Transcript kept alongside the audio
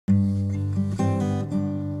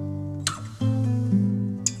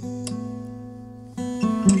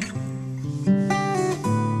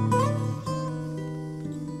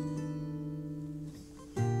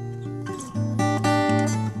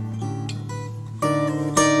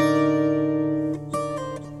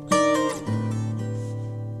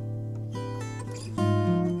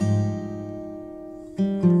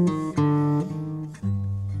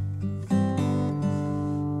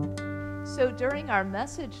our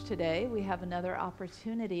message today, we have another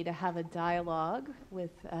opportunity to have a dialogue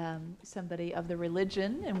with somebody of the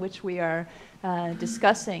religion in which we are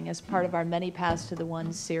discussing as part of our Many Paths to the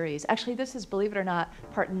One series. Actually, this is, believe it or not,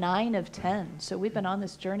 part 9 of 10. So we've been on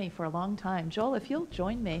this journey for a long time. Joel, if you'll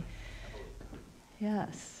join me.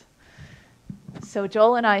 Yes. So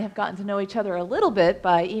Joel and I have gotten to know each other a little bit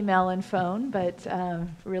by email and phone, but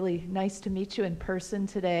really nice to meet you in person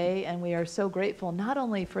today, and we are so grateful not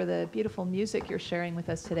only for the beautiful music you're sharing with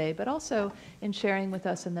us today, but also in sharing with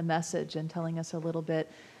us in the message and telling us a little bit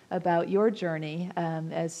about your journey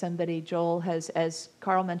as somebody. Joel has, as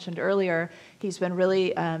Carl mentioned earlier, he's been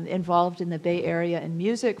really involved in the Bay Area in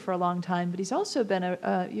music for a long time, but he's also been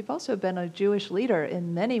you've also been a Jewish leader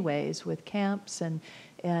in many ways with camps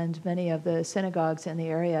and many of the synagogues in the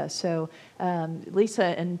area. So Lisa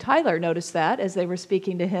and Tyler noticed that as they were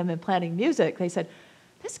speaking to him and planning music. They said,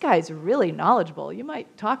 this guy's really knowledgeable. You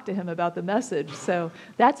might talk to him about the message. So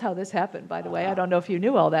that's how this happened, by the way. I don't know if you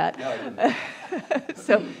knew all that. No, I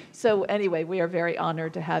didn't. So anyway, we are very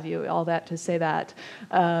honored to have you, all that to say that.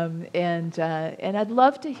 And I'd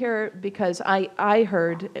love to hear, because I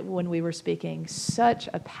heard when we were speaking such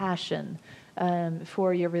a passion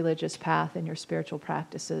for your religious path and your spiritual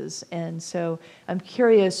practices. And so I'm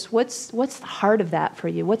curious, what's the heart of that for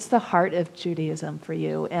you? What's the heart of Judaism for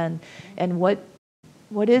you? And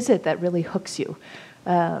what is it that really hooks you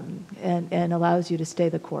and allows you to stay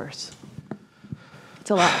the course? It's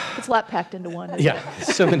a lot. It's a lot packed into one. Yeah,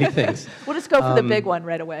 so many things. We'll just go for the big one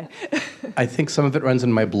right away. I think some of it runs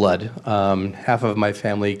in my blood. Half of my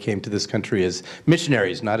family came to this country as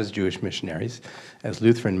missionaries, not as Jewish missionaries, as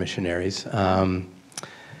Lutheran missionaries. And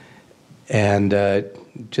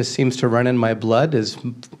just seems to run in my blood as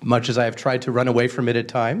much as I've tried to run away from it at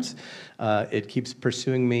times. It keeps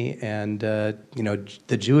pursuing me, and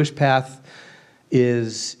the Jewish path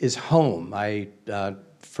is home. I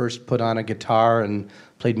first put on a guitar and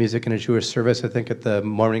played music in a Jewish service, I think at the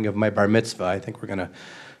morning of my bar mitzvah. I think we're going to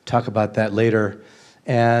talk about that later.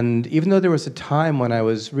 And even though there was a time when I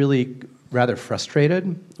was really rather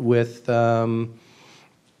frustrated with the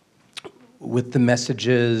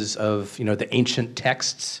messages of the ancient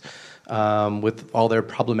texts, with all their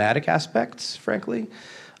problematic aspects, frankly,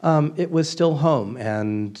 it was still home,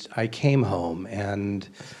 and I came home, and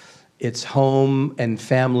it's home and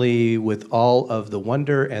family with all of the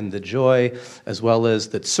wonder and the joy, as well as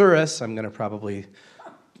the tsuris. I'm going to probably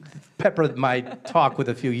pepper my talk with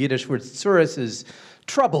a few Yiddish words. Tsuris is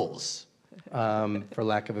troubles, for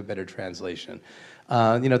lack of a better translation.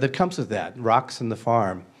 That comes with that, rocks in the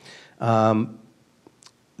farm. The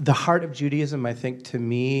heart of Judaism, I think, to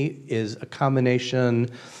me, is a combination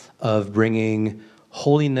of bringing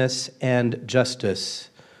holiness and justice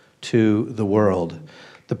to the world.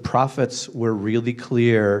 The prophets were really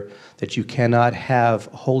clear that you cannot have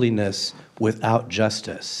holiness without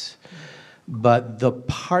justice. But the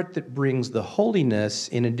part that brings the holiness,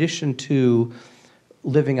 in addition to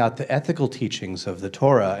living out the ethical teachings of the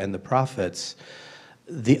Torah and the prophets,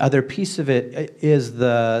 the other piece of it is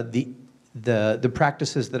the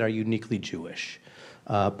practices that are uniquely Jewish.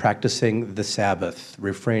 Practicing the Sabbath,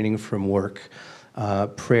 refraining from work,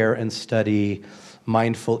 prayer and study,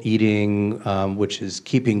 mindful eating, which is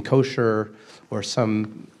keeping kosher or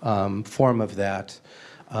some form of that,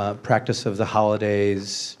 practice of the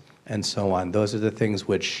holidays, and so on. Those are the things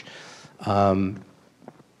which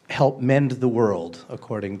help mend the world,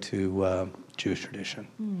 according to Jewish tradition.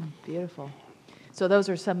 Beautiful. So those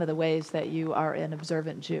are some of the ways that you are an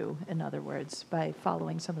observant Jew, in other words, by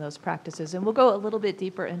following some of those practices. And we'll go a little bit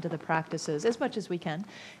deeper into the practices, as much as we can,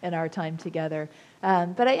 in our time together.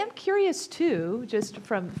 But I am curious, too, just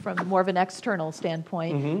from more of an external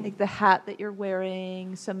standpoint, like the hat that you're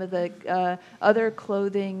wearing, some of the other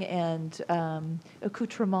clothing and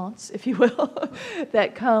accoutrements, if you will,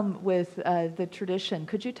 that come with the tradition.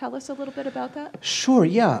 Could you tell us a little bit about that? Sure,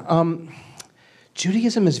 yeah.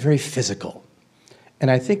 Judaism is very physical. And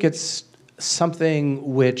I think it's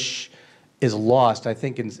something which is lost. I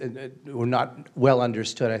think we're not well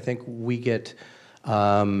understood. I think we get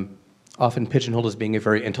often pigeonholed as being a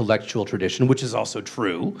very intellectual tradition, which is also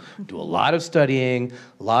true. We do a lot of studying,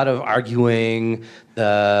 a lot of arguing.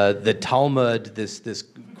 The Talmud, this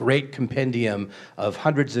great compendium of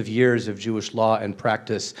hundreds of years of Jewish law and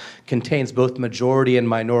practice, contains both majority and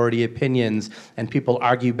minority opinions, and people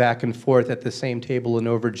argue back and forth at the same table and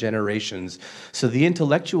over generations. So the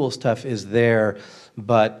intellectual stuff is there,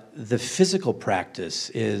 but the physical practice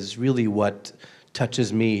is really what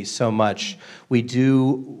touches me so much. We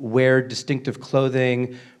do wear distinctive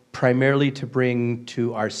clothing primarily to bring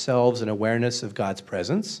to ourselves an awareness of God's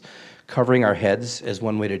presence. Covering our heads is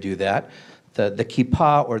one way to do that. The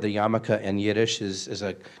kippah or the yarmulke in Yiddish is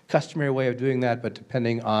a customary way of doing that, but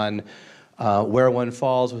depending on where one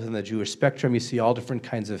falls within the Jewish spectrum, you see all different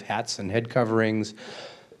kinds of hats and head coverings.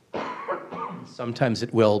 Sometimes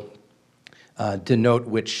it will denote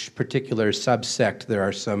which particular subsect. There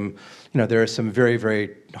are some very, very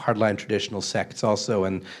hardline traditional sects also,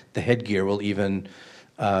 and the headgear will even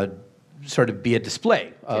sort of be a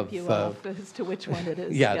display of Tip you off as to which one it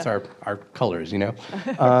is. yeah, it's our colors, you know.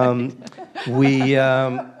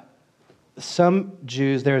 Some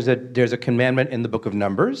Jews, there's a commandment in the book of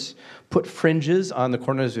Numbers: put fringes on the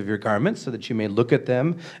corners of your garments so that you may look at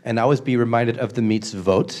them and always be reminded of the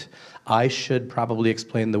mitzvot. I should probably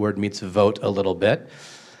explain the word mitzvot a little bit.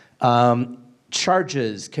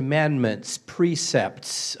 Charges, commandments,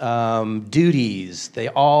 precepts, duties,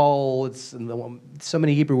 so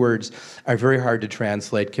many Hebrew words are very hard to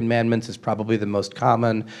translate. Commandments is probably the most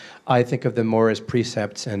common. I think of them more as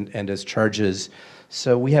precepts and as charges.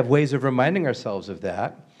 So we have ways of reminding ourselves of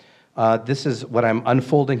that. This is what I'm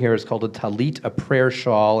unfolding here is called a talit, a prayer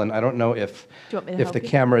shawl, and I don't know if the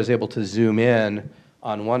camera is able to zoom in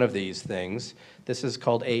on one of these things. This is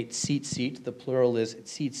called a tzitzit. The plural is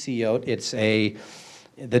tzitziot. It's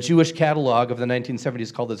the Jewish catalog of the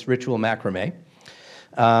 1970s called this ritual macrame.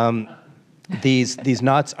 These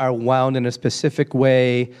knots are wound in a specific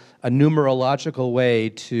way, a numerological way,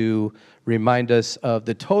 to remind us of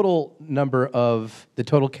the total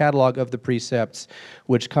catalog of the precepts,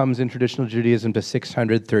 which comes in traditional Judaism to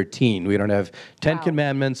 613. We don't have 10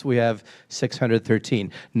 commandments, we have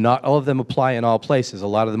 613. Not all of them apply in all places. A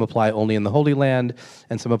lot of them apply only in the Holy Land,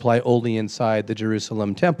 and some apply only inside the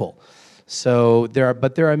Jerusalem temple. So there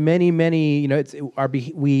are many,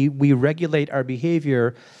 we regulate our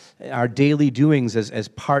behavior, our daily doings as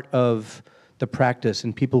part of the practice,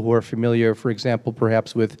 and people who are familiar, for example,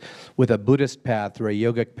 perhaps with a Buddhist path or a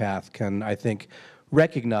yogic path can, I think,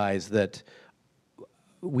 recognize that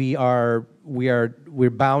we're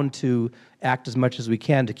bound to act as much as we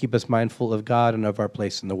can to keep us mindful of God and of our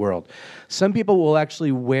place in the world. Some people will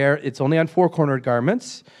actually wear, it's only on four-cornered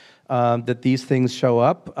garments that these things show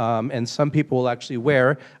up, and some people will actually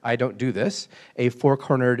wear, I don't do this, a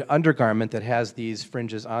four-cornered undergarment that has these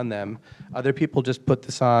fringes on them. Other people just put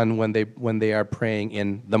this on when they are praying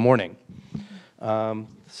in the morning. So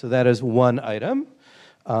that is one item.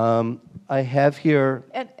 I have here...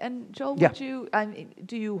 And Joel,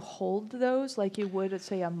 do you hold those like you would,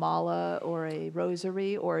 say, a mala or a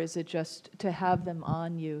rosary, or is it just to have them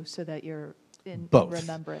on you so that you're in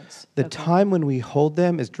remembrance? The time when we hold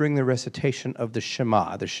them is during the recitation of the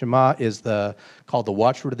Shema. The Shema is called the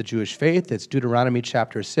watchword of the Jewish faith. It's Deuteronomy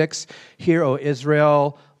chapter 6. Hear, O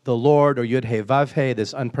Israel, the Lord, or Yud-He-Vav-He,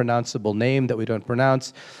 this unpronounceable name that we don't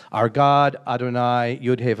pronounce. Our God, Adonai,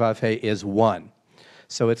 Yud-He-Vav-He, is one.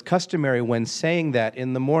 So it's customary when saying that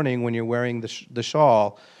in the morning when you're wearing the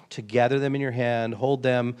shawl to gather them in your hand, hold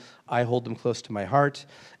them. I hold them close to my heart.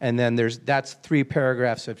 And then that's 3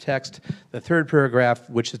 paragraphs of text. The third paragraph,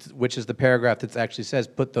 which is the paragraph that actually says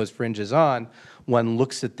put those fringes on, one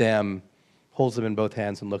looks at them, holds them in both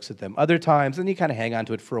hands and looks at them. Other times, and you kind of hang on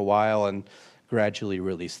to it for a while and gradually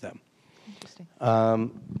release them. Interesting.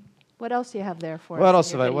 What else do you have there for us? What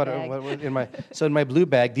else have I? In my blue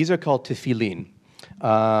bag, these are called tefillin.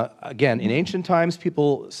 Again, in ancient times,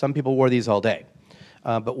 some people wore these all day.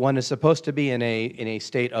 But one is supposed to be in a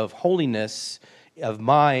state of holiness, of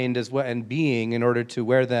mind as well, and being, in order to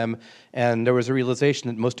wear them. And there was a realization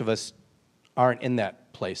that most of us aren't in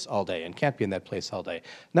that place all day and can't be in that place all day.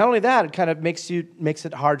 Not only that, it kind of makes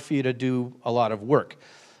it hard for you to do a lot of work.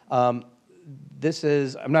 I'm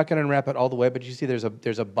not going to unwrap it all the way, but you see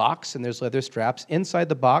there's a box and there's leather straps. Inside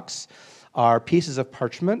the box are pieces of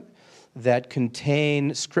parchment that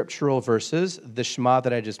contain scriptural verses, the Shema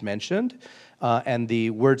that I just mentioned, and the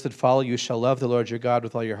words that follow: you shall love the Lord your God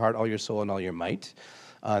with all your heart, all your soul, and all your might.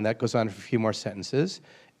 And that goes on for a few more sentences.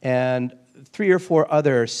 And 3 or 4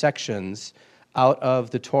 other sections out of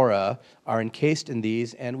the Torah are encased in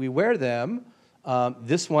these, and we wear them.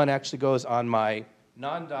 This one actually goes on my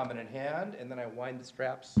non-dominant hand, and then I wind the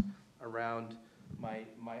straps around my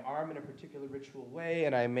arm in a particular ritual way,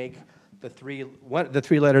 and I make the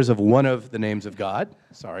three letters of one of the names of God.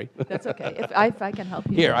 Sorry. That's okay. If I can help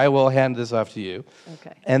you. Here, I will hand this off to you.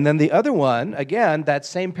 Okay. And then the other one, again, that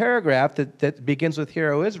same paragraph that begins with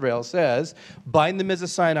Hear, O Israel, says, bind them as a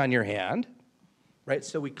sign on your hand. Right?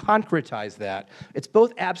 So we concretize that. It's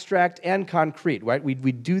both abstract and concrete, right? We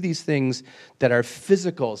do these things that are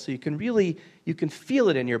physical, so you can feel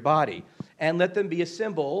it in your body. And let them be a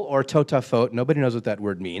symbol, or totafot, nobody knows what that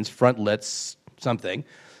word means, frontlets, something,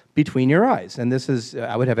 between your eyes. And this is,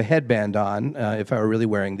 I would have a headband on if I were really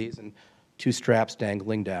wearing these, and two straps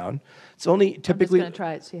dangling down. It's only typically... I'm just going to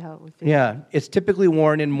try it, see how it would feel. Yeah, it's typically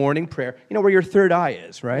worn in morning prayer. You know, where your third eye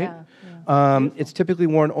is, right? It's typically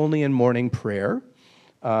worn only in morning prayer.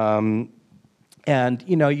 And,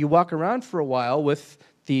 you know, you walk around for a while with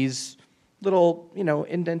these little, you know,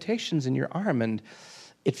 indentations in your arm, and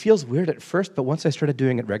it feels weird at first, but once I started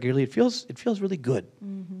doing it regularly, it feels really good.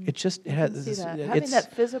 Mm-hmm. It just it has See that. Having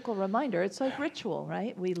that physical reminder, it's like ritual,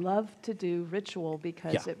 right? We love to do ritual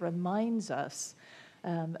because it reminds us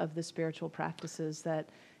of the spiritual practices that,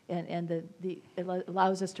 and it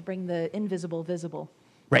allows us to bring the invisible visible.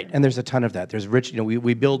 Right, and there's a ton of that. There's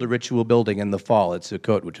we build a ritual building in the fall at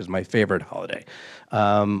Sukkot, which is my favorite holiday.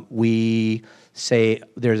 We say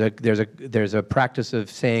there's a practice of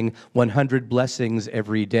saying 100 blessings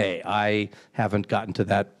every day. I haven't gotten to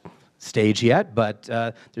that stage yet, but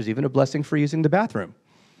there's even a blessing for using the bathroom.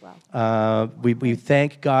 Wow. We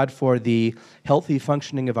thank God for the healthy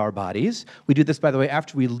functioning of our bodies. We do this, by the way,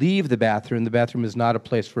 after we leave the bathroom. The bathroom is not a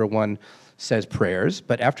place where one says prayers,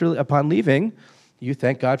 but upon leaving, you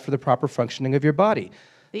thank God for the proper functioning of your body.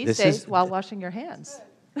 These days, while washing your hands.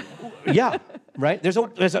 Yeah, right? There's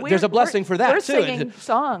a blessing for that, we're too. We're singing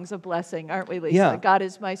songs of blessing, aren't we, Lisa? Yeah. God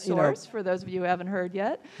is my source, for those of you who haven't heard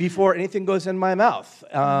yet. Before anything goes in my mouth,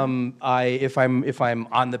 if I'm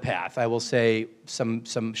on the path, I will say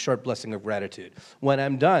some short blessing of gratitude. When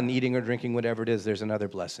I'm done eating or drinking whatever it is, there's another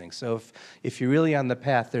blessing. So if you're really on the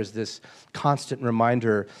path, there's this constant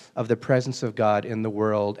reminder of the presence of God in the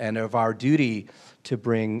world and of our duty to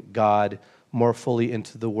bring God more fully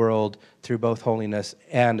into the world through both holiness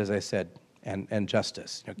and, as I said, and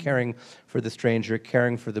justice. You know, caring for the stranger,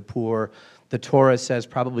 caring for the poor. The Torah says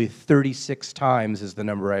probably 36 times is the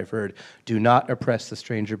number I've heard, do not oppress the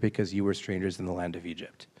stranger because you were strangers in the land of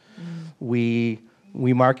Egypt. We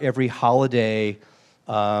mark every holiday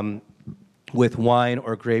with wine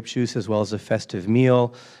or grape juice as well as a festive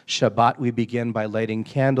meal. Shabbat we begin by lighting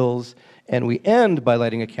candles, and we end by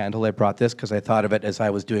lighting a candle. I brought this because I thought of it as I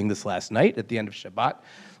was doing this last night at the end of Shabbat.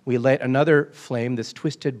 We light another flame, this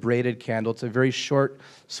twisted braided candle. It's a very short,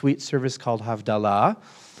 sweet service called Havdalah.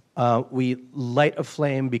 We light a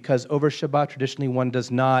flame because over Shabbat, traditionally, one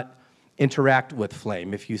does not interact with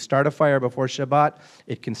flame. If you start a fire before Shabbat,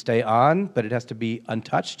 it can stay on, but it has to be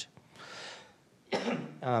untouched.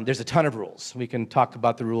 There's a ton of rules. We can talk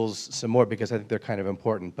about the rules some more because I think they're kind of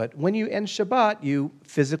important. But when you end Shabbat, you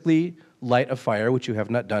physically light a fire, which you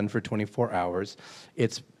have not done for 24 hours.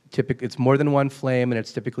 It's more than one flame, and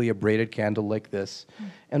it's typically a braided candle like this.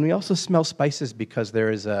 And we also smell spices because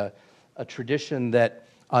there is a tradition that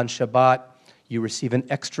on Shabbat, you receive an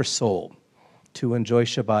extra soul to enjoy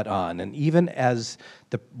Shabbat on. And even as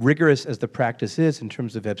rigorous as the practice is in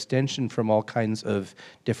terms of abstention from all kinds of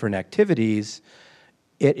different activities,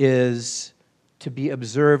 it is to be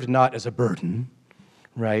observed not as a burden,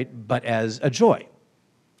 right, but as a joy,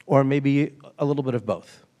 or maybe a little bit of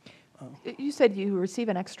both. You said you receive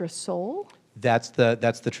an extra soul? That's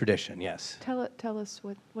the tradition, yes. Tell us,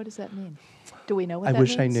 what does that mean? Do we know what that I means?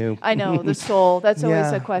 wish I knew. I know, the soul. That's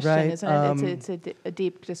always Yeah, a question, right. isn't it? It's a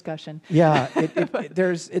deep discussion. Yeah,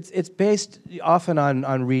 it's based often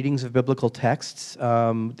on readings of biblical texts.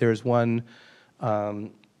 There's one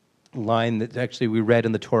line that actually we read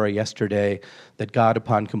in the Torah yesterday, that God,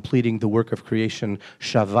 upon completing the work of creation,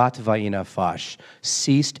 shavat vayinafash,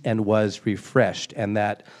 ceased and was refreshed, and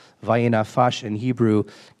that vayinafash in Hebrew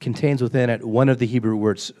contains within it one of the Hebrew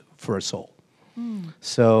words for a soul.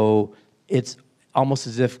 So it's almost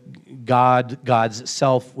as if God's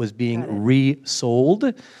self was being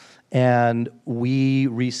resouled, and we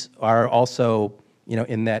are also,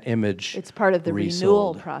 in that image. It's part of the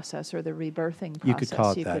resouled. renewal process or the rebirthing process, you could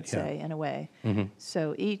call it that, say, in a way. Mm-hmm.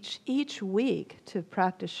 So each week to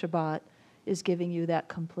practice Shabbat is giving you that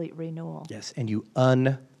complete renewal. Yes, and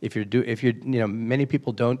many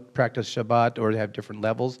people don't practice Shabbat or have different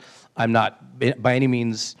levels. I'm not by any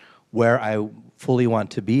means where I fully want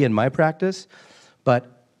to be in my practice,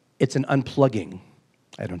 but it's an unplugging.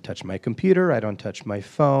 I don't touch my computer, I don't touch my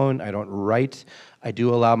phone, I don't write. I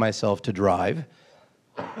do allow myself to drive,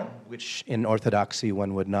 which in Orthodoxy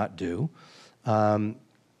one would not do. And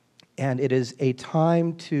it is a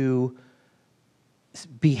time to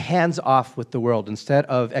be hands-off with the world. Instead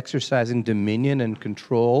of exercising dominion and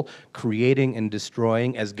control, creating and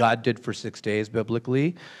destroying, as God did for 6 days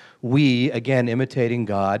biblically, we, again, imitating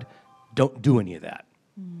God, don't do any of that.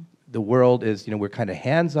 The world is, we're kind of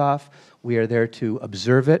hands-off. We are there to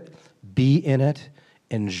observe it, be in it,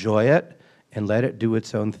 enjoy it, and let it do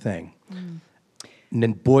its own thing.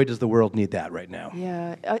 And boy, does the world need that right now.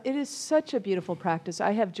 Yeah, it is such a beautiful practice.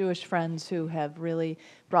 I have Jewish friends who have really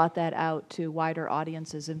brought that out to wider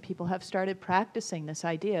audiences, and people have started practicing this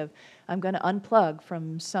idea of, I'm going to unplug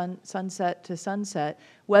from sunset to sunset,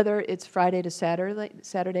 whether it's Friday to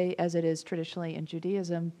Saturday as it is traditionally in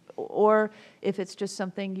Judaism, or if it's just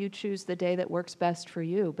something you choose the day that works best for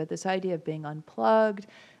you. But this idea of being unplugged,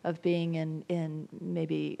 of being in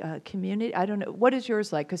maybe community. I don't know. What is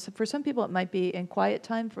yours like? Because for some people it might be in quiet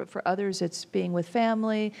time. For others it's being with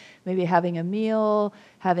family, maybe having a meal,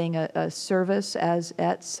 having a service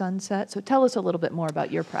at sunset. So tell us a little bit more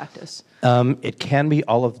about your practice. It can be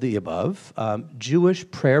all of the above. Jewish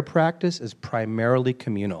prayer practice is primarily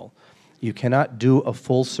communal. You cannot do a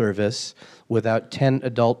full service without 10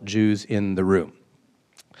 adult Jews in the room.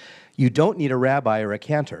 You don't need a rabbi or a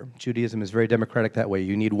cantor. Judaism is very democratic that way.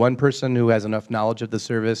 You need one person who has enough knowledge of the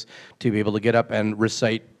service to be able to get up and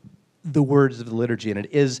recite the words of the liturgy, and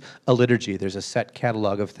it is a liturgy. There's a set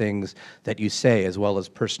catalog of things that you say, as well as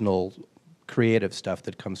personal, creative stuff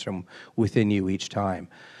that comes from within you each time.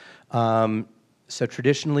 So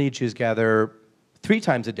traditionally, Jews gather 3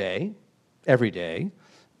 times a day, every day.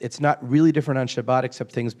 It's not really different on Shabbat,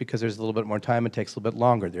 except things because there's a little bit more time, it takes a little bit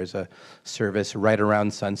longer. There's a service right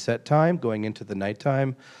around sunset time, going into the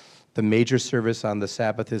nighttime. The major service on the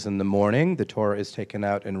Sabbath is in the morning. The Torah is taken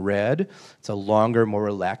out and read. It's a longer, more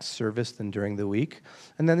relaxed service than during the week.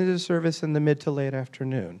 And then there's a service in the mid to late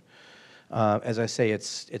afternoon. As I say,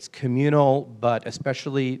 it's communal, but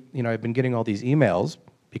especially, I've been getting all these emails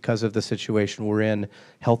because of the situation we're in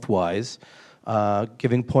health-wise,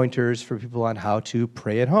 giving pointers for people on how to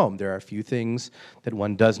pray at home. There are a few things that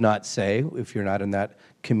one does not say if you're not in that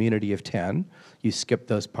community of 10. You skip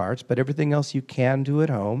those parts, but everything else you can do at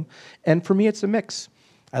home. And for me, it's a mix.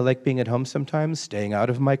 I like being at home sometimes, staying out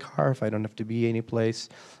of my car if I don't have to be any place.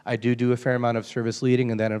 I do a fair amount of service leading,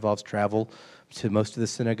 and that involves travel to most of the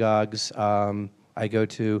synagogues. I go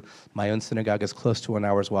to my own synagogue is close to an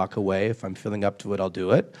hour's walk away. If I'm feeling up to it, I'll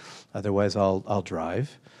do it. Otherwise, I'll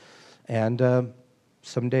drive. And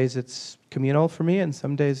some days it's communal for me, and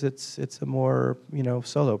some days it's a more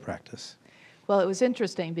solo practice. Well, it was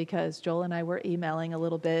interesting because Joel and I were emailing a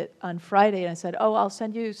little bit on Friday, and I said, I'll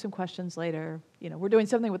send you some questions later. We're doing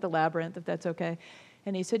something with the labyrinth, if that's okay.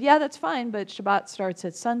 And he said, yeah, that's fine, but Shabbat starts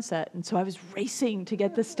at sunset. And so I was racing to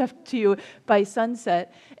get this stuff to you by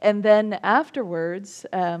sunset. And then afterwards,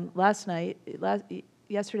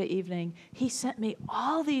 yesterday evening, he sent me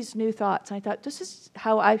all these new thoughts. And I thought, this is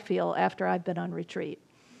how I feel after I've been on retreat,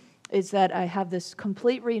 is that I have this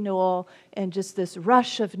complete renewal and just this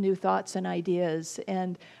rush of new thoughts and ideas.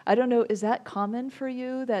 And I don't know, is that common for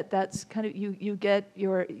you, that's kind of,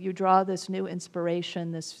 you draw this new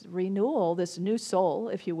inspiration, this renewal, this new soul,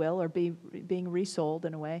 if you will, or being resouled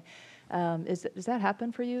in a way. Does that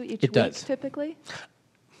happen for you each week, does. Typically?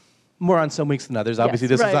 More on some weeks than others. Obviously,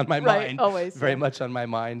 yes, this is on my mind. Always. Very much on my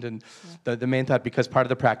mind. And the main thought, because part of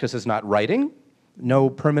the practice is not writing, no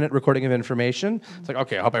permanent recording of information. It's like,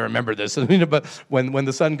 okay, I hope I remember this. But when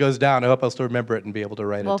the sun goes down, I hope I'll still remember it and be able to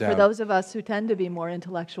write it down. Well, for those of us who tend to be more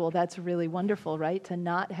intellectual, that's really wonderful, right? To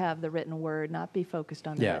not have the written word, not be focused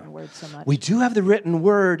on the written word so much. We do have the written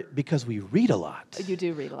word because we read a lot. You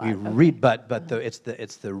do read a lot. We read, but it's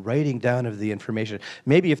the writing down of the information.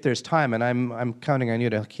 Maybe if there's time, and I'm counting on you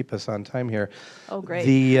to keep us on time here. Oh,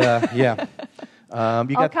 great.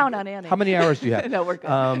 I'll count on Annie. How many hours do you have? No, we're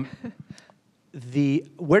good.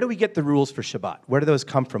 Where do we get the rules for Shabbat? Where do those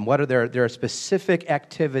come from? There are specific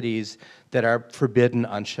activities that are forbidden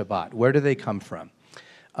on Shabbat. Where do they come from?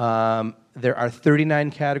 There are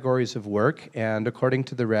 39 categories of work, and according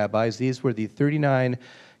to the rabbis, these were the 39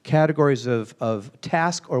 categories of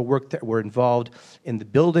task or work that were involved in the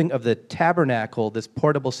building of the tabernacle, this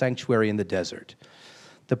portable sanctuary in the desert.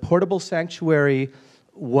 The portable sanctuary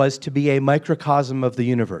was to be a microcosm of the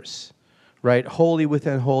universe. Right, holy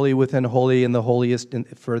within holy, and the holiest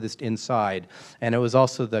furthest inside. And it was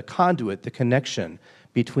also the conduit, the connection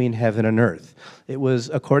between heaven and earth. It was,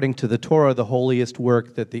 according to the Torah, the holiest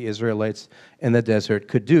work that the Israelites in the desert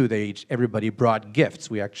could do. Everybody brought gifts.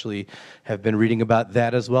 We actually have been reading about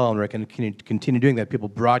that as well, and we're going to continue doing that. People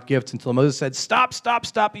brought gifts until Moses said,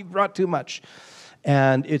 stop, you brought too much.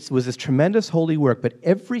 And it was this tremendous holy work, but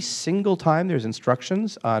every single time there's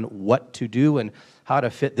instructions on what to do and how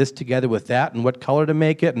to fit this together with that and what color to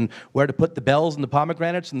make it and where to put the bells and the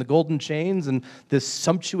pomegranates and the golden chains and this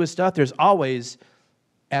sumptuous stuff. There's always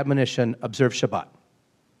admonition, observe Shabbat.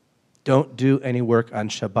 Don't do any work on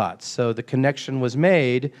Shabbat. So the connection was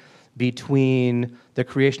made between the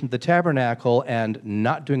creation of the tabernacle and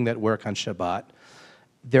not doing that work on Shabbat.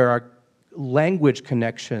 There are language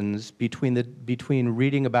connections between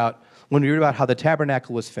reading about, when we read about how the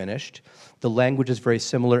tabernacle was finished, the language is very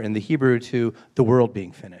similar in the Hebrew to the world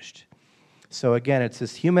being finished. So again, it's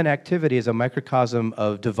this human activity as a microcosm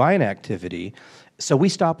of divine activity. So we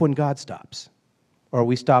stop when God stops, or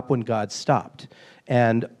we stop when God stopped.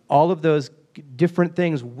 And all of those different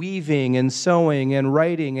things, weaving and sewing and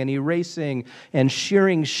writing and erasing and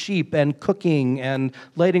shearing sheep and cooking and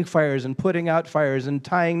lighting fires and putting out fires and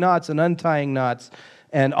tying knots and untying knots,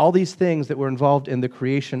 and all these things that were involved in the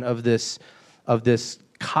creation of this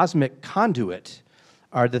cosmic conduit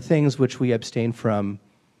are the things which we abstain from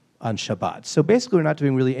on Shabbat. So basically, we're not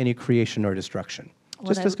doing really any creation or destruction,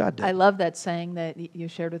 just as God did. I love that saying that you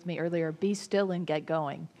shared with me earlier, be still and get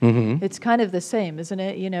going. Mm-hmm. It's kind of the same, isn't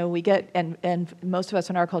it? You know, we get, and most of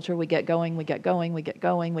us in our culture, we get going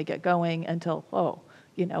until,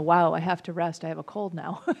 wow, I have to rest, I have a cold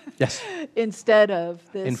now. Yes. Instead of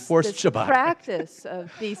this Enforced Shabbat. Practice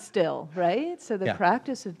of be still, right? So the Yeah.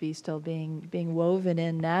 practice of be still being woven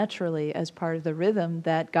in naturally as part of the rhythm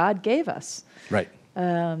that God gave us. Right.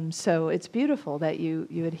 So it's beautiful that you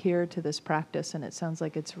adhere to this practice, and it sounds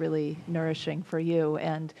like it's really nourishing for you.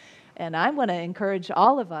 And I want to encourage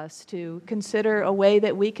all of us to consider a way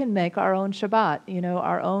that we can make our own Shabbat,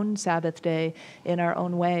 our own Sabbath day in our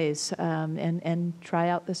own ways, and try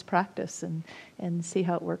out this practice and see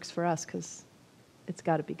how it works for us, because it's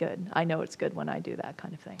got to be good. I know it's good when I do that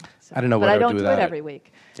kind of thing. So, I don't know what but I I would don't do do without it it. every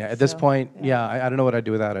week. Yeah, at this point, yeah. I don't know what I'd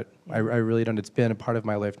do without it. Yeah. I really don't. It's been a part of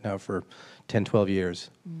my life now for 10, 12 years.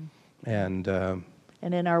 And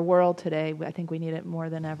in our world today, I think we need it more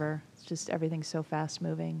than ever. It's just everything's so fast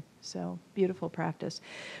moving. So beautiful practice.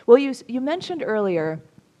 Well, you mentioned earlier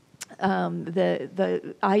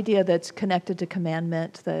the idea that's connected to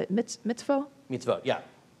commandment, the mitzvah. mitzvah, yeah.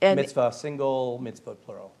 And- mitzvah, single, mitzvah,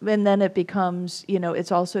 plural. And then it becomes,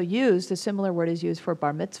 it's also used, a similar word is used for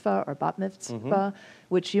bar mitzvah or bat mitzvah,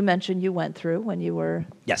 which you mentioned you went through when you were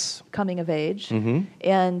Yes. coming of age. Mm-hmm.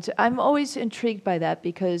 And I'm always intrigued by that,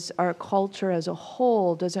 because our culture as a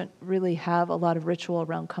whole doesn't really have a lot of ritual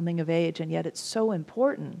around coming of age, and yet it's so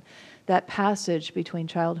important, that passage between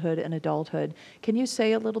childhood and adulthood. Can you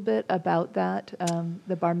say a little bit about that,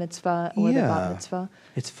 the bar mitzvah or the bat mitzvah?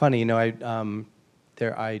 It's funny,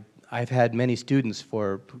 I've had many students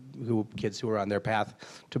kids who are on their path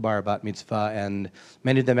to bar bat mitzvah, and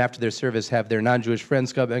many of them after their service have their non-Jewish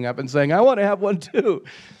friends coming up and saying, "I want to have one too."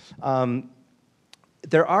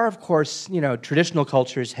 There are, of course, traditional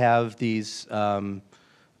cultures have these coming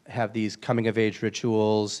of age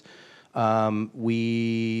rituals. Many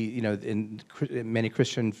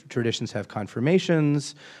Christian traditions have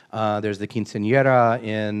confirmations. There's the quinceañera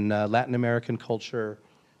in Latin American culture.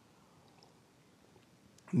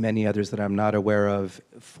 Many others that I'm not aware of.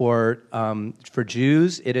 For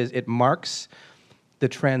Jews, it marks the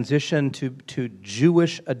transition to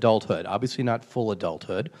Jewish adulthood. Obviously not full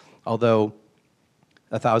adulthood, although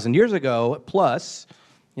 1,000 years ago plus,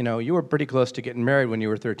 you were pretty close to getting married when you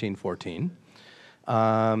were 13, 14,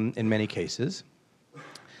 in many cases.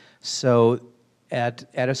 So at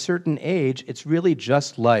a certain age, it's really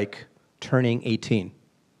just like turning 18.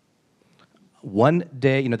 One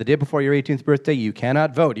day, the day before your 18th birthday, you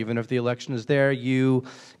cannot vote, even if the election is there. You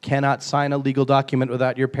cannot sign a legal document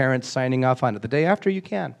without your parents signing off on it. The day after, you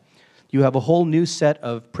can. You have a whole new set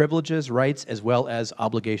of privileges, rights, as well as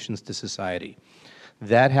obligations to society.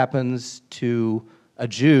 That happens to a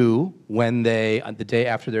Jew on the day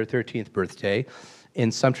after their 13th birthday.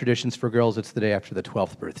 In some traditions for girls, it's the day after the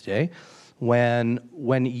 12th birthday, when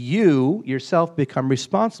you yourself become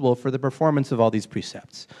responsible for the performance of all these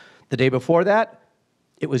precepts. The day before that,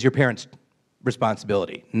 it was your parents'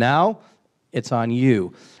 responsibility. Now, it's on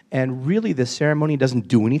you. And really, the ceremony doesn't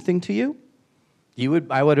do anything to you.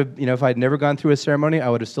 I would have, if I'd never gone through a ceremony, I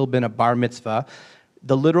would have still been a bar mitzvah.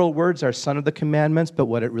 The literal words are son of the commandments, but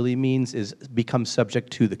what it really means is become subject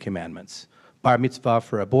to the commandments. Bar mitzvah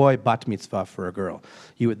for a boy, bat mitzvah for a girl.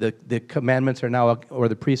 The commandments are now, or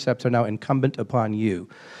the precepts are now incumbent upon you.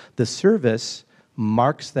 The service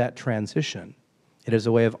marks that transition. It is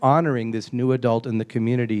a way of honoring this new adult in the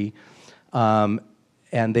community, and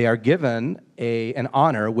they are given an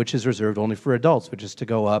honor which is reserved only for adults, which is to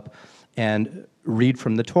go up and read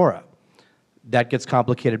from the Torah. That gets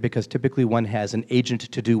complicated because typically one has an agent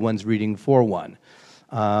to do one's reading for one.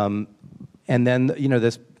 And then,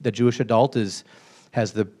 the Jewish adult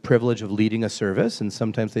has the privilege of leading a service, and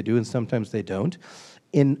sometimes they do and sometimes they don't.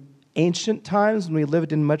 In ancient times, when we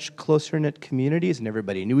lived in much closer-knit communities and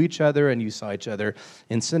everybody knew each other and you saw each other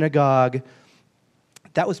in synagogue,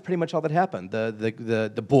 that was pretty much all that happened.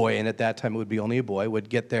 The boy, and at that time it would be only a boy, would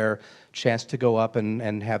get their chance to go up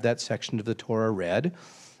and have that section of the Torah read.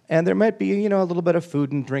 And there might be, a little bit of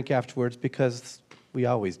food and drink afterwards, because we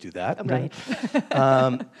always do that. Right.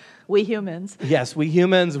 We humans. Yes, we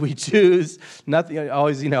humans, we Jews, nothing,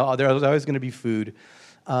 always, there's always going to be food.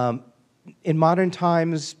 In modern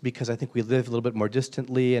times, because I think we live a little bit more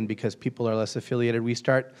distantly and because people are less affiliated, we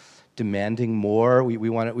start demanding more. We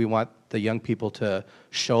want the young people to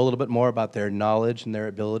show a little bit more about their knowledge and their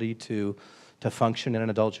ability to function in an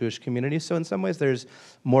adult Jewish community. So in some ways, there's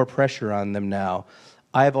more pressure on them now.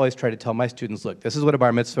 I've always tried to tell my students, look, this is what a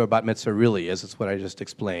bar mitzvah, a bat mitzvah really is. It's what I just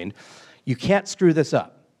explained. You can't screw this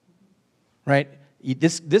up, right?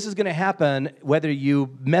 This is going to happen whether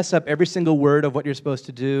you mess up every single word of what you're supposed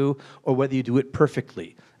to do or whether you do it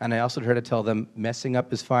perfectly. And I also try to tell them messing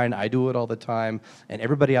up is fine. I do it all the time, and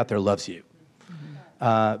everybody out there loves you.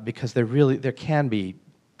 Because there can be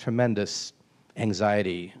tremendous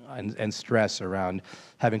anxiety and stress around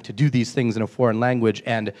having to do these things in a foreign language.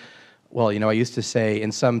 And well, I used to say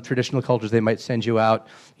in some traditional cultures they might send you out,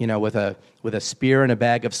 with a spear and a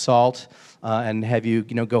bag of salt, and have you,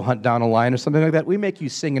 go hunt down a lion or something like that. We make you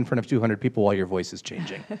sing in front of 200 people while your voice is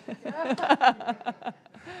changing,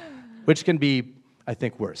 which can be, I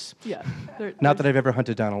think, worse. Yeah. Not that I've ever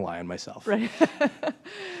hunted down a lion myself. Right.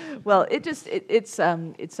 Well, it's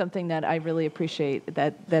something that I really appreciate,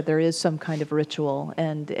 that there is some kind of ritual,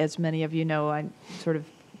 and as many of you know, I'm sort of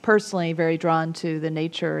personally very drawn to the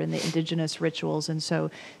nature and the indigenous rituals, and so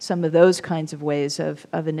some of those kinds of ways of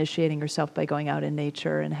initiating yourself by going out in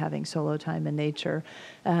nature and having solo time in nature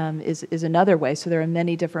is another way. So there are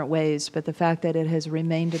many different ways, but the fact that it has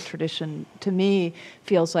remained a tradition, to me,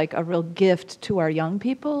 feels like a real gift to our young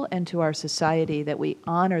people and to our society, that we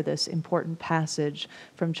honor this important passage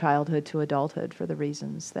from childhood to adulthood for the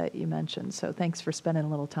reasons that you mentioned. So thanks for spending a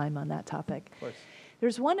little time on that topic. Of course.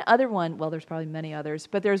 There's one other one, well, there's probably many others,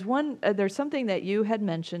 but there's something that you had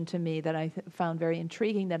mentioned to me that I found very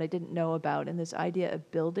intriguing that I didn't know about, and this idea of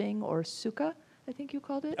building, or sukkah, I think you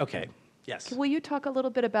called it. Okay, yes. Will you talk a little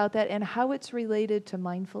bit about that and how it's related to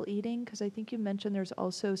mindful eating? Because I think you mentioned there's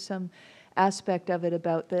also some aspect of it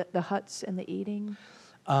about the huts and the eating.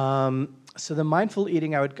 So the mindful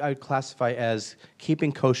eating I would classify as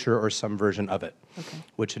keeping kosher or some version of it, Okay.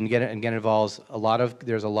 which again involves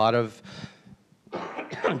there's a lot of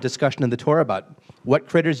discussion in the Torah about what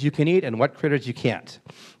critters you can eat and what critters you can't.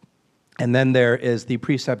 And then there is the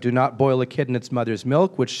precept, do not boil a kid in its mother's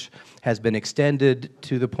milk, which has been extended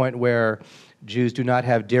to the point where Jews do not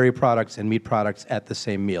have dairy products and meat products at the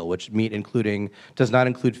same meal, which meat does not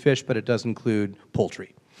include fish, but it does include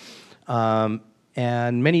poultry. And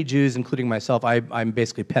many Jews, including myself, I'm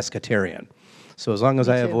basically pescatarian. So as long as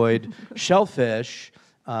I avoid shellfish,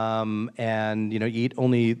 and eat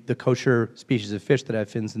only the kosher species of fish that have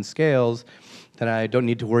fins and scales, then I don't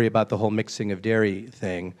need to worry about the whole mixing of dairy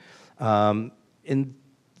thing.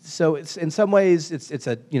 So it's in some ways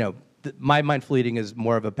my mindful eating is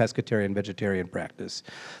more of a pescatarian vegetarian practice.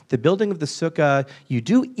 The building of the sukkah, you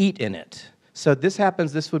do eat in it. So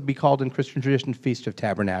this would be called in Christian tradition Feast of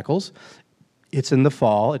Tabernacles. It's in the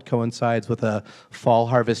fall. It coincides with a fall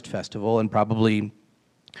harvest festival and probably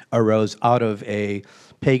arose out of a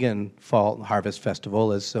pagan fall harvest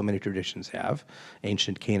festival, as so many traditions have,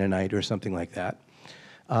 ancient Canaanite or something like that.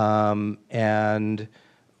 And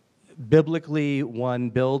biblically, one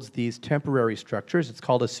builds these temporary structures. It's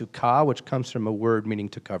called a sukkah, which comes from a word meaning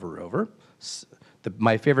to cover over.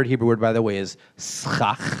 My favorite Hebrew word, by the way, is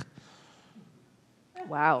schach.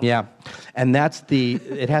 Wow. Yeah, and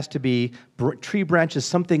it has to be tree branches,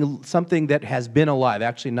 something that has been alive.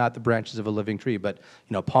 Actually, not the branches of a living tree, but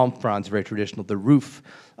palm fronds, very traditional. The roof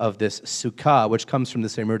of this sukkah, which comes from the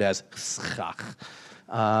same root as schach.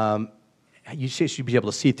 You should be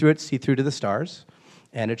able to see through to the stars,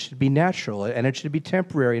 and it should be natural, and it should be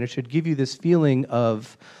temporary, and it should give you this feeling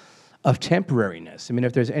of temporariness. I mean,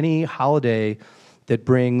 if there's any holiday that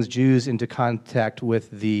brings Jews into contact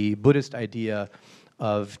with the Buddhist idea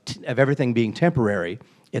of everything being temporary,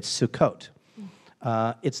 it's Sukkot.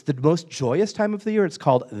 It's the most joyous time of the year. It's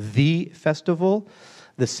called the festival.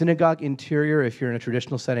 The synagogue interior, if you're in a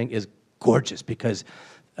traditional setting, is gorgeous because,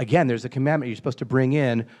 again, there's a commandment. You're supposed to bring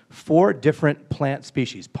in 4 different plant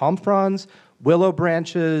species: palm fronds, willow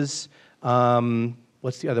branches,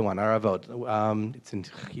 what's the other one? Aravot. It's in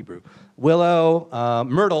Hebrew. Willow,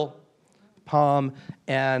 myrtle, palm,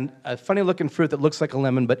 and a funny-looking fruit that looks like a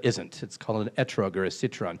lemon but isn't. It's called an etrog or a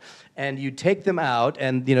citron. And you take them out,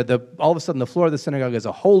 and all of a sudden the floor of the synagogue is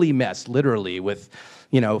a holy mess, literally, with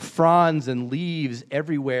fronds and leaves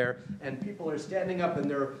everywhere, and people are standing up and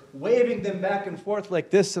they're waving them back and forth like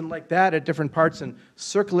this and like that at different parts and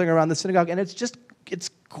circling around the synagogue, and it's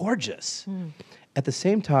gorgeous. At the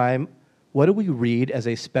same time, what do we read as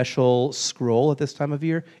a special scroll at this time of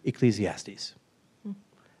year? Ecclesiastes.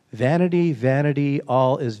 Vanity, vanity,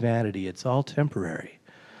 all is vanity. It's all temporary.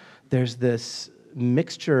 There's this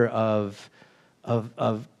mixture of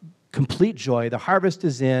complete joy. The harvest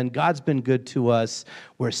is in. God's been good to us.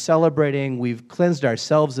 We're celebrating. We've cleansed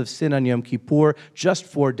ourselves of sin on Yom Kippur just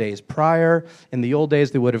 4 days prior. In the old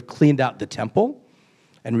days, they would have cleaned out the temple.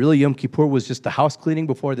 And really, Yom Kippur was just the house cleaning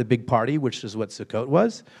before the big party, which is what Sukkot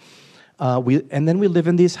was. And then we live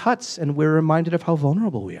in these huts, and we're reminded of how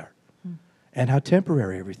vulnerable we are and how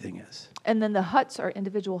temporary everything is. And then the huts are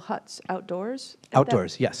individual huts outdoors?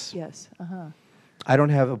 Outdoors, yes. Yes, I don't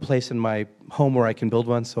have a place in my home where I can build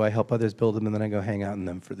one, so I help others build them, and then I go hang out in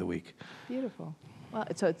them for the week. Beautiful. Well,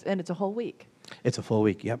 it's a whole week. It's a full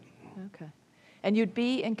week, yep. Okay. And you'd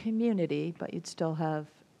be in community, but you'd still have,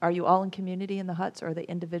 are you all in community in the huts, or are they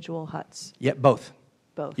individual huts? Yeah, both.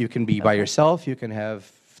 Both. You can be by yourself, you can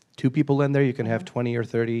have 2 people in there, you can have 20 or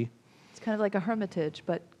 30. It's kind of like a hermitage,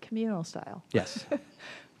 but communal style. Yes.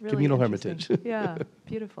 Really Communal interesting. hermitage. Yeah,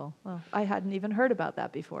 beautiful. Well, I hadn't even heard about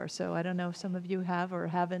that before, so I don't know if some of you have or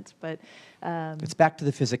haven't, but... It's back to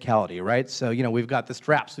the physicality, right? So, we've got the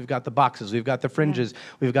straps, we've got the boxes, we've got the fringes,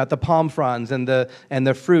 we've got the palm fronds and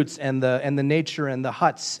the fruits and the nature and the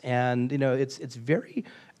huts, and, it's very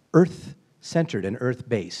earth-centered and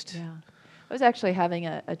earth-based. Yeah. I was actually having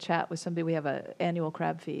a chat with somebody. We have an annual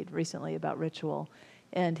crab feed recently about ritual.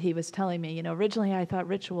 And he was telling me, originally I thought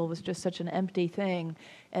ritual was just such an empty thing.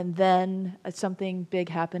 And then something big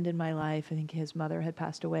happened in my life. I think his mother had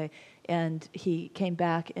passed away. And he came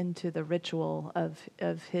back into the ritual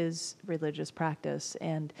of his religious practice.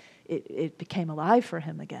 And it became alive for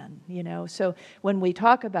him again, So when we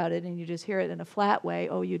talk about it and you just hear it in a flat way,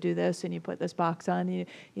 oh, you do this and you put this box on, you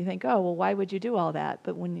think, oh, well, why would you do all that?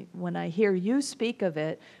 But when I hear you speak of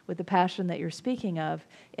it with the passion that you're speaking of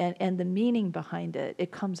and the meaning behind it,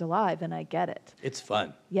 it comes alive and I get it. It's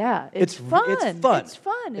fun. Yeah, it's fun. It's fun. It's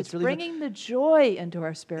fun. It's really bringing the joy into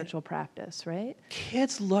our spiritual practice, right?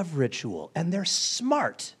 Kids love ritual, and they're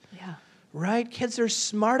smart. Yeah. Right? Kids are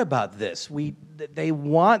smart about this. They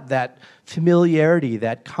want that familiarity,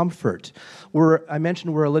 that comfort. I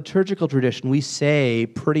mentioned we're a liturgical tradition. We say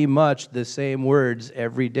pretty much the same words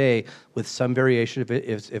every day with some variation if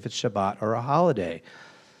it's Shabbat or a holiday.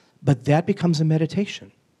 But that becomes a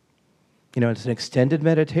meditation. It's an extended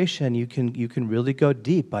meditation. You can really go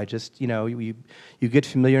deep by just, you get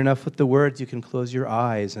familiar enough with the words, you can close your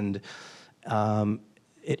eyes, and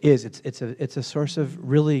it's a source of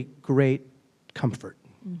really great comfort.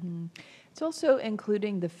 Mm-hmm. It's also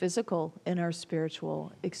including the physical in our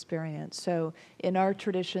spiritual experience. So in our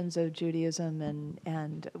traditions of Judaism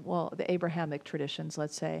and the Abrahamic traditions,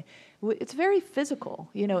 let's say, it's very physical,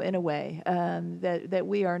 in a way, that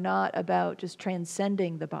we are not about just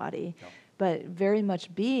transcending the body, but very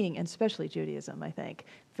much being, and especially Judaism, I think,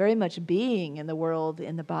 very much being in the world,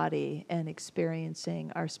 in the body, and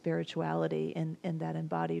experiencing our spirituality in that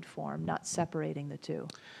embodied form, not separating the two.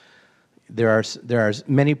 There are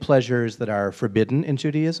many pleasures that are forbidden in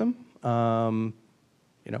Judaism.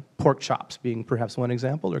 Pork chops being perhaps one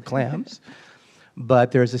example, or clams.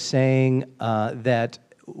 But there's a saying that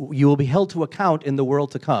you will be held to account in the world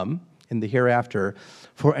to come, in the hereafter,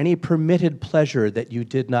 for any permitted pleasure that you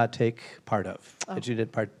did not take part of, that you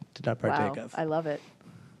did not partake of. I love it.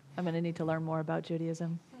 I'm going to need to learn more about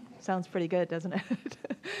Judaism. Sounds pretty good, doesn't it?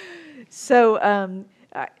 So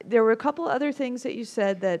there were a couple other things that you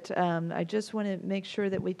said that I just want to make sure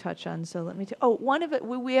that we touch on. So let me. One of it,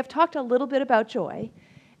 we have talked a little bit about joy,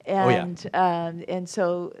 and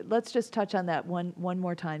so let's just touch on that one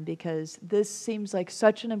more time, because this seems like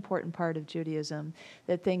such an important part of Judaism,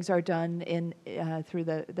 that things are done in through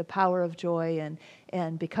the power of joy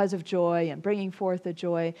and because of joy and bringing forth the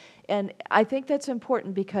joy. And I think that's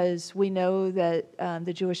important because we know that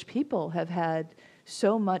the Jewish people have had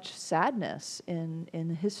so much sadness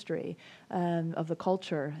in history of the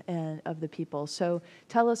culture and of the people. So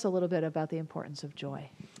tell us a little bit about the importance of joy.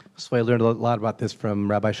 So I learned a lot about this from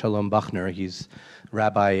Rabbi Shalom Bachner. He's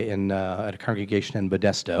rabbi at a congregation in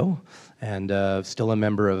Modesto, and still a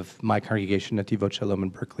member of my congregation at Nativot Shalom in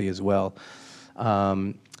Berkeley as well.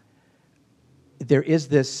 There is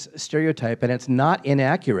this stereotype, and it's not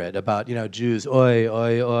inaccurate, about Jews, oi,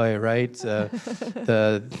 oi, oi, right?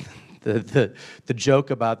 The joke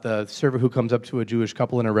about the server who comes up to a Jewish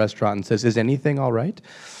couple in a restaurant and says, "Is anything all right?"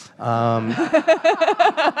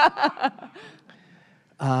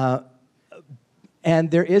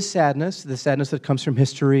 And there is sadness, the sadness that comes from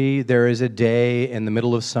history. There is a day in the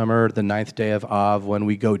middle of summer, the 9th day of Av, when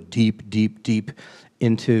we go deep, deep, deep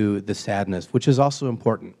into the sadness, which is also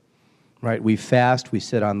important, right? We fast, we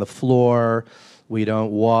sit on the floor, we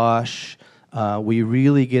don't wash. We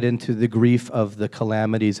really get into the grief of the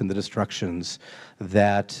calamities and the destructions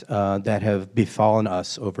that have befallen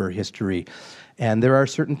us over history. And there are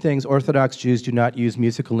certain things. Orthodox Jews do not use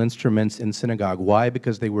musical instruments in synagogue. Why?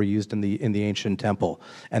 Because they were used in the ancient temple,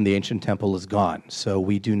 and the ancient temple is gone. So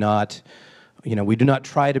we do not, we do not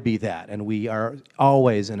try to be that, and we are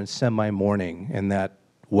always in a semi-mourning in that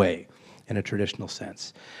way, in a traditional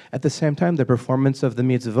sense. At the same time, the performance of the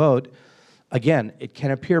mitzvot, again, it can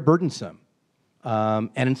appear burdensome.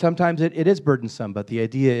 And sometimes it is burdensome, but the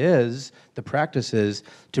idea is, the practice is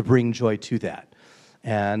to bring joy to that.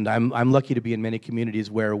 And I'm lucky to be in many communities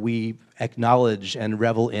where we acknowledge and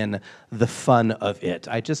revel in the fun of it.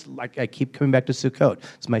 I keep coming back to Sukkot.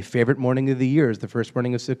 It's my favorite morning of the year, is the first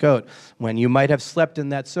morning of Sukkot, when you might have slept in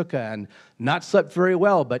that sukkah and not slept very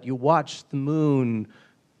well, but you watch the moon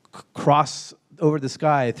cross over the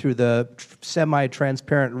sky through the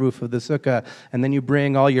semi-transparent roof of the sukkah, and then you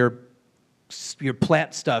bring all your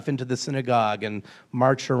plant stuff into the synagogue and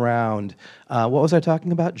march around. What was I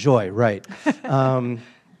talking about? Joy, right.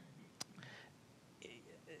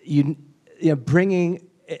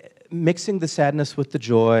 Mixing the sadness with the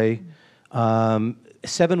joy.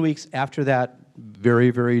 7 weeks after that, very,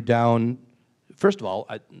 very down. First of all,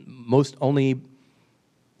 only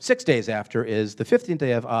 6 days after is the 15th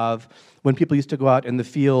day of Av, when people used to go out in the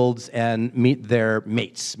fields and meet their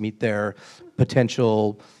mates, meet their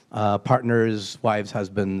potential partners, wives,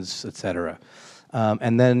 husbands, etc.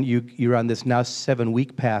 And then you're on this now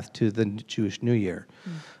 7-week path to the Jewish New Year.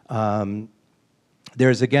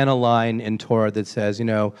 There's again a line in Torah that says,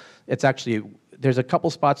 it's actually, there's a couple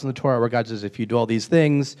spots in the Torah where God says, if you do all these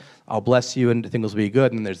things, I'll bless you and things will be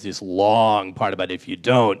good. And there's this long part about if you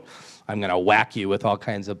don't, I'm going to whack you with all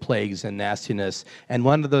kinds of plagues and nastiness. And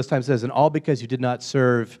one of those times says, and all because you did not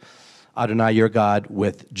serve Adonai your God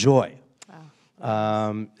with joy.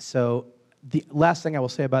 So the last thing I will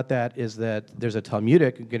say about that is that there's a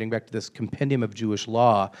Talmudic, getting back to this compendium of Jewish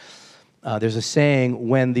law, there's a saying,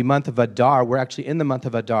 when the month of Adar, we're actually in the month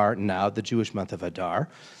of Adar now, the Jewish month of Adar.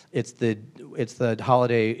 It's the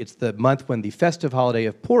holiday, it's the month when the festive holiday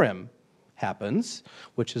of Purim happens,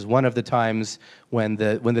 which is one of the times when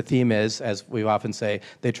the theme is, as we often say,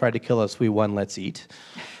 they tried to kill us, we won, let's eat.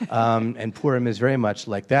 And Purim is very much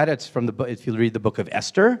like that. It's from if you read the book of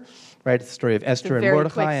Esther, right? It's the story of Esther and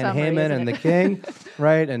Mordecai and Haman and the king,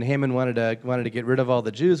 right? And Haman wanted to get rid of all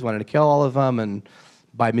the Jews, wanted to kill all of them, and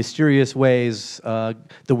by mysterious ways, the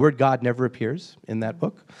word God never appears in that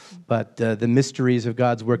book, but the mysteries of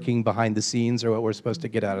God's working behind the scenes are what we're supposed to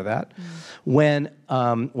get out of that. When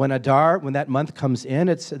Adar, when that month comes in,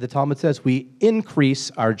 the Talmud says we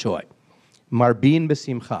increase our joy. Marbin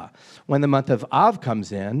b'simcha. When the month of Av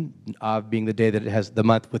comes in, Av being the day that it has the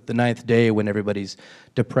month with the 9th day when everybody's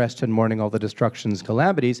depressed and mourning all the destructions,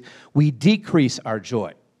 calamities, we decrease our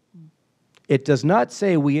joy. It does not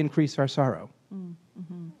say we increase our sorrow.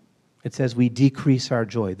 It says we decrease our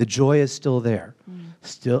joy. The joy is still there.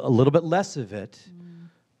 Still a little bit less of it,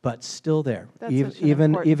 but still there,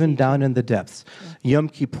 even down in the depths. Yeah. Yom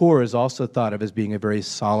Kippur is also thought of as being a very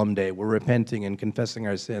solemn day. We're repenting and confessing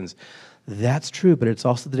our sins. That's true, but it's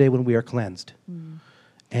also the day when we are cleansed.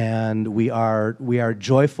 And we are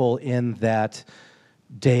joyful in that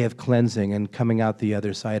day of cleansing and coming out the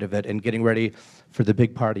other side of it and getting ready for the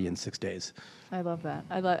big party in 6 days. I love that.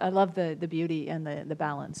 I love the beauty and the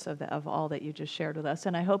balance of all that you just shared with us.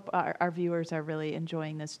 And I hope our viewers are really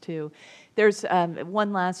enjoying this too. There's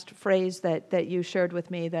one last phrase that you shared with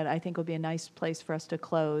me that I think will be a nice place for us to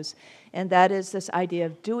close. And that is this idea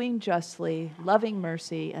of doing justly, loving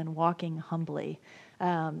mercy, and walking humbly.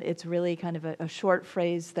 It's really kind of a short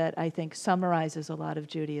phrase that I think summarizes a lot of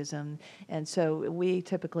Judaism. And so we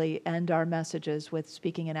typically end our messages with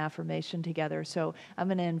speaking an affirmation together. So I'm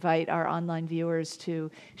going to invite our online viewers to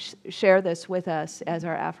share this with us as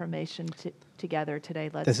our affirmation together today.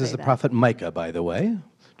 This is the prophet Micah, by the way,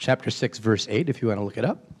 chapter 6, verse 8, if you want to look it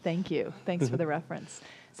up. Thank you. Thanks for the reference.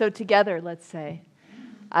 So together, let's say,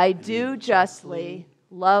 I do justly,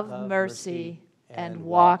 love mercy, and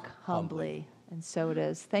walk humbly. And so it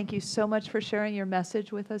is. Thank you so much for sharing your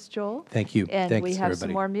message with us, Joel. Thank you. And Thanks, we have everybody.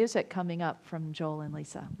 some more music coming up from Joel and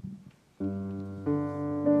Lisa.